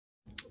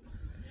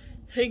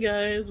Hey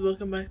guys,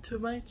 welcome back to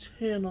my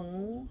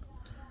channel.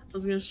 I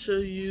was going to show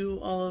you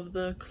all of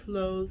the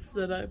clothes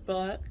that I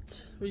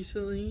bought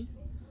recently.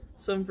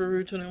 Some for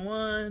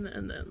rue21,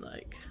 and then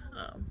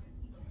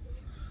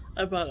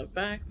I bought a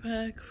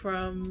backpack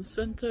from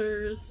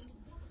Spencer's,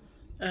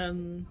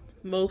 and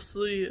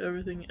mostly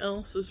everything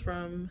else is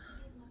from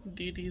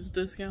Didi's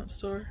discount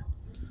store.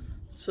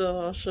 So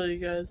I'll show you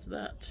guys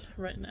that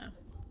right now.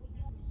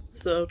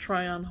 So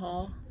try on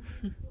haul.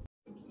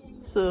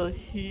 So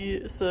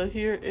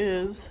here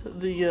is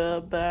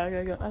the bag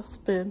I got at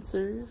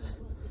Spencer's.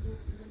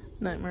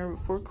 Nightmare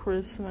Before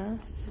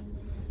Christmas.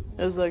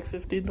 It was like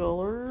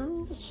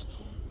 $50.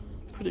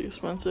 Pretty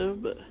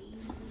expensive, but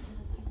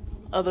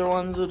other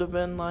ones would have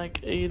been like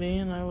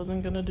 $80, and I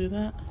wasn't gonna do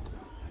that.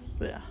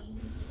 But yeah,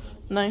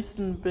 nice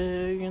and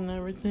big and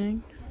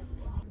everything.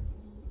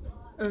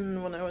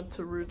 And when I went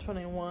to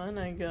rue21,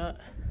 I got,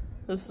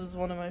 this is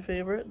one of my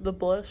favorite, the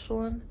blush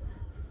one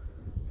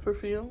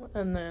perfume,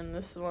 and then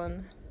this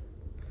one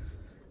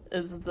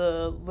is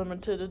the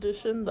limited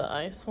edition, the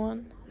ice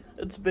one.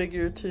 It's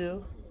bigger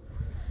too,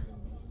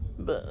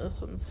 but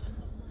this one's,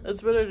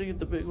 it's better to get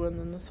the big one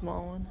than the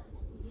small one.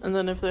 And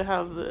then if they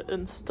have it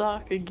in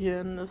stock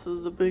again, this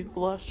is the big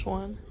blush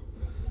one,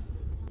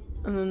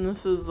 and then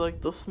this is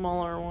like the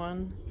smaller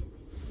one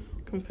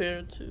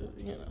compared to,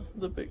 you know,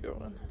 the bigger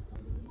one.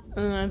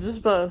 And then I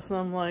just bought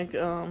some like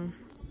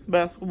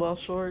basketball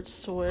shorts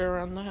to wear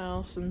around the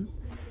house and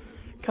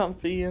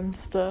comfy and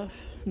stuff.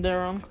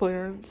 They're on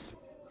clearance.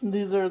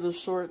 These are the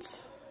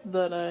shorts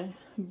that I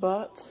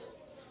bought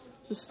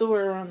just to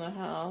wear around the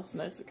house,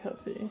 nice and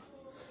comfy.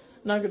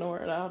 Not gonna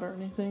wear it out or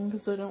anything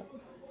because I don't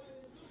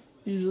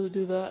usually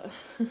do that.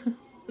 It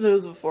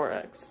was a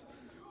 4X.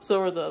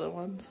 So are the other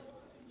ones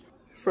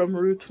from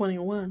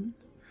rue21.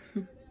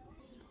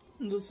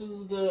 This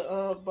is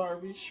the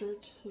Barbie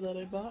shirt that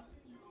I bought.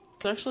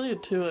 It's actually a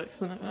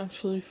 2X and it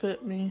actually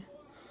fit me,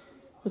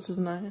 which is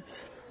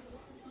nice.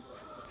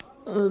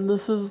 And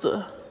this is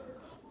the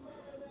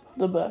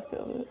back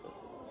of it.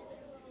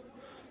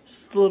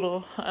 Just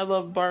little, I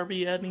love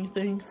Barbie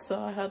anything, so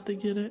I had to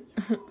get it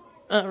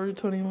at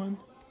rue21.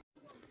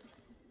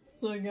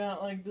 So I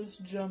got like this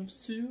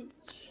jumpsuit,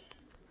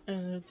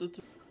 and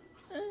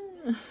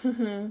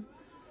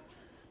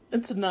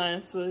it's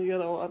nice, but you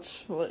gotta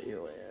watch what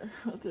you wear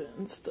with it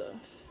and stuff.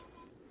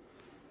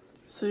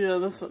 So yeah,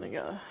 that's what I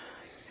got.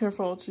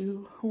 Careful what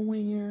you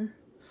wear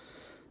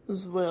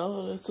as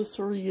well. It's a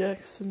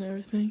 3X and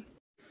everything.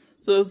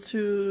 So those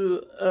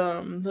two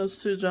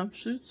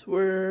jumpsuits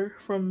were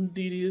from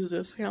Didi's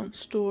discount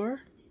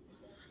store.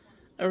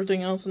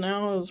 Everything else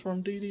now is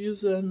from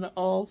Didi's, and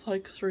all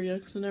like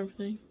 3X and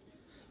everything.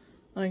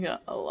 I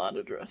got a lot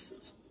of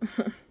dresses.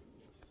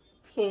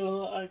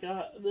 So I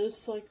got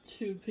this like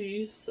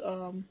 2-piece,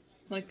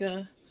 like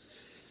a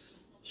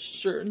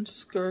shirt and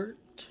skirt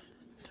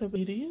to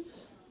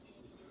Didi's.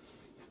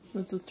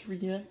 It's a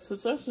 3X.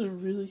 It's actually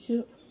really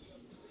cute.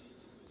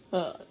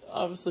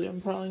 Obviously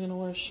I'm probably gonna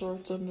wear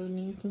shorts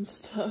underneath and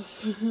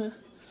stuff.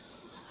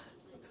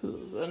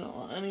 Because I don't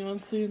want anyone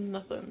seeing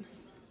nothing.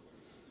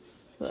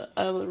 But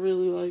I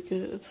really like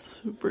it. It's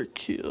super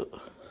cute.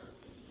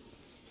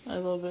 I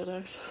love it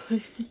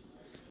actually.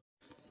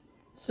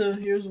 So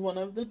here's one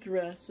of the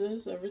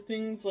dresses.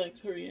 Everything's like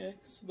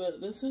 3X,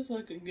 but this is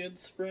like a good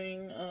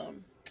spring,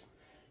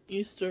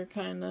 Easter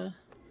kind of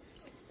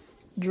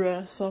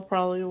dress I'll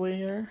probably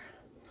wear.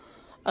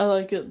 I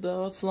like it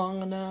though, it's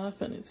long enough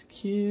and it's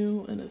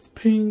cute and it's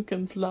pink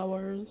and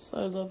flowers.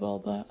 I love all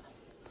that.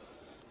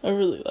 I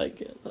really like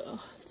it though,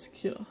 it's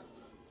cute.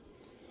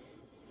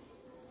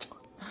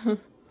 So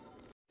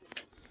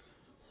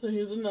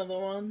here's another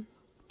one.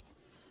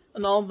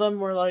 And all of them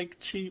were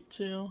like cheap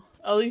too.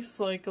 At least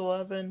like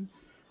 11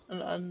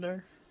 and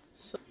under.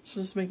 So it's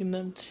just making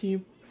them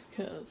cheap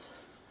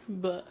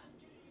but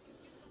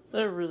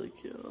they're really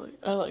cute. Like,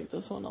 I like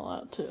this one a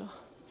lot too.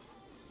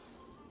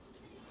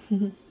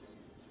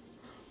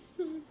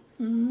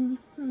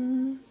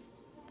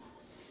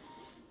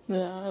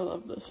 Yeah, I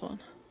love this one.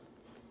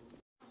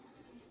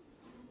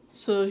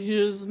 So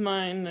here's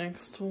my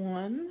next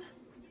one.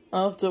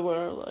 I'll have to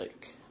wear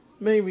like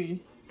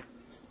maybe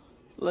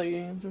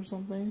leggings or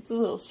something. It's a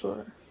little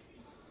short,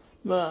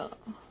 but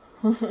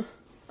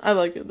I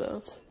like it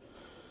though.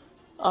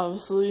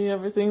 Obviously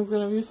everything's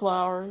gonna be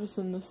flowers,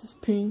 and this is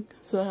pink,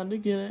 so I had to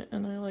get it,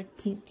 and I like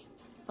pink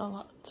a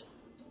lot.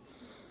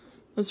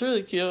 It's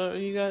really cute.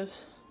 You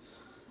guys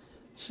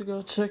should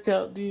go check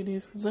out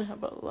Didi's because they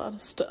have a lot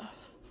of stuff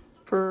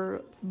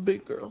for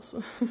big girls.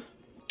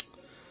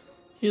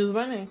 Here's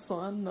my next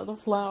one. Another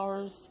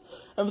flowers.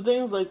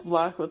 Everything's like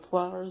black with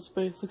flowers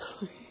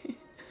basically.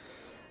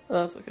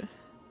 That's okay.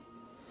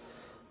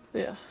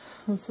 Yeah,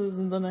 this is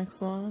the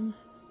next one.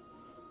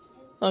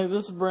 Like,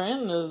 this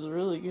brand is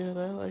really good.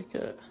 I like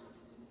it.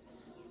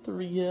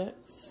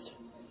 3X.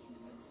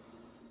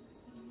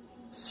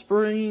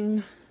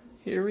 Spring.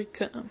 Here we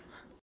come.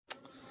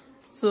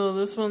 So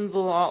this one's a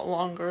lot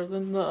longer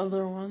than the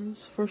other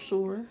ones, for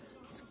sure.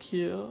 It's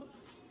cute.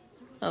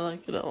 I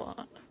like it a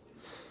lot.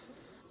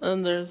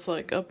 And there's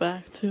like a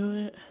back to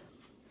it.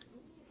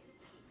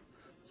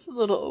 It's a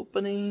little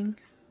opening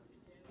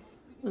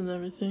and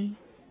everything,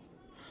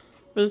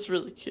 but it's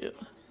really cute.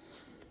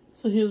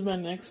 So here's my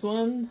next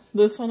one.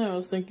 This one I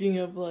was thinking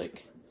of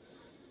like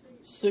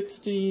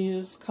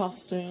 60s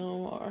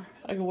costume, or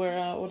I can wear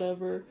out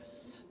whatever,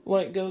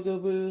 white go-go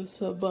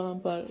boots, a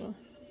bump, I don't know.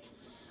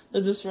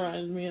 It just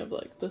reminded me of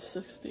like the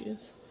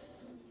 60s.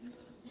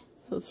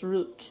 So it's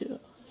really cute.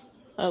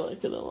 I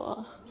like it a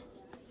lot.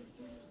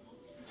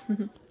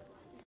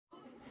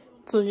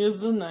 So here's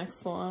the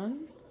next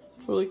one.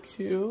 Really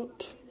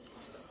cute.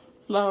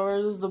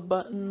 Flowers, the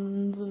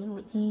buttons and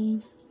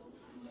everything.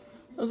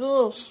 It's a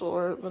little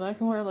short, but I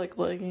can wear like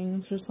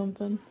leggings or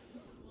something.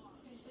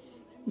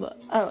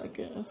 But I like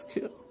it, it's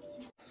cute.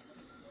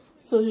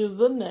 So here's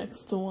the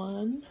next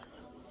one.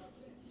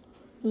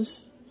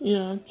 Just, you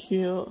know,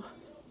 cute.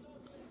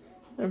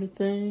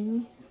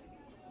 Everything.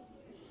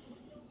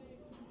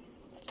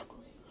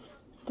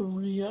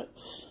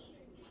 3X.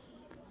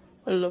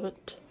 I love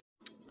it.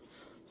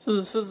 So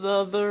this is the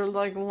other,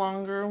 like,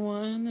 longer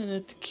one, and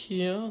it's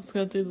cute. It's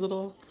got these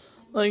little,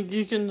 like,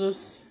 you can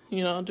just,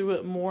 you know, do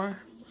it more.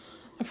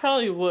 I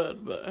probably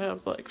would, but I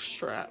have, like,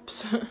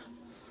 straps.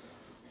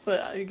 But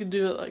yeah, you could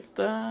do it like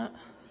that.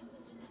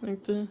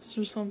 Like this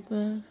or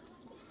something.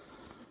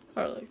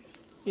 Or, like,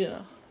 you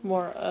know,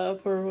 more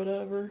up or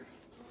whatever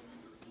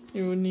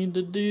you would need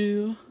to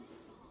do.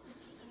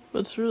 But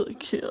it's really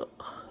cute.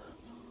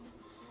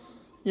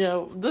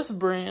 Yeah, this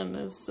brand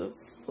is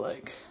just,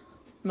 like,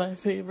 my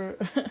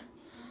favorite.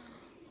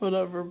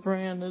 Whatever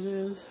brand it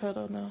is, I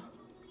don't know.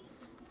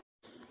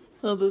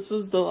 So this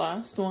is the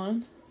last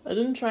one. I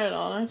didn't try it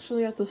on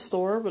actually at the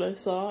store, but I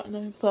saw it and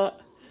I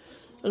thought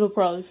it'll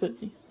probably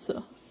fit me,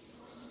 so.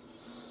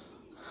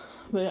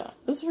 But yeah,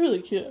 it's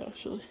really cute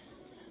actually.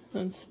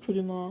 And it's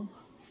pretty long.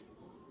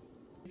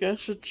 You guys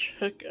should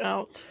check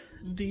out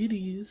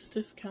DD's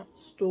discount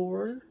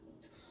store.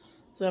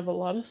 They have a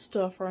lot of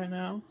stuff right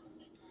now.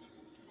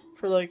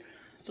 For like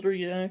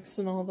 3X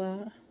and all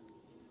that.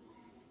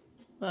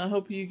 I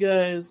hope you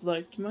guys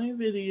liked my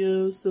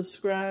video.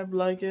 Subscribe,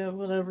 like it,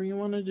 whatever you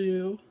want to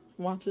do.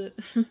 Watch it.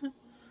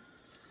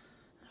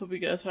 Hope you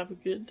guys have a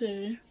good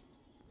day.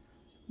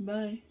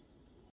 Bye.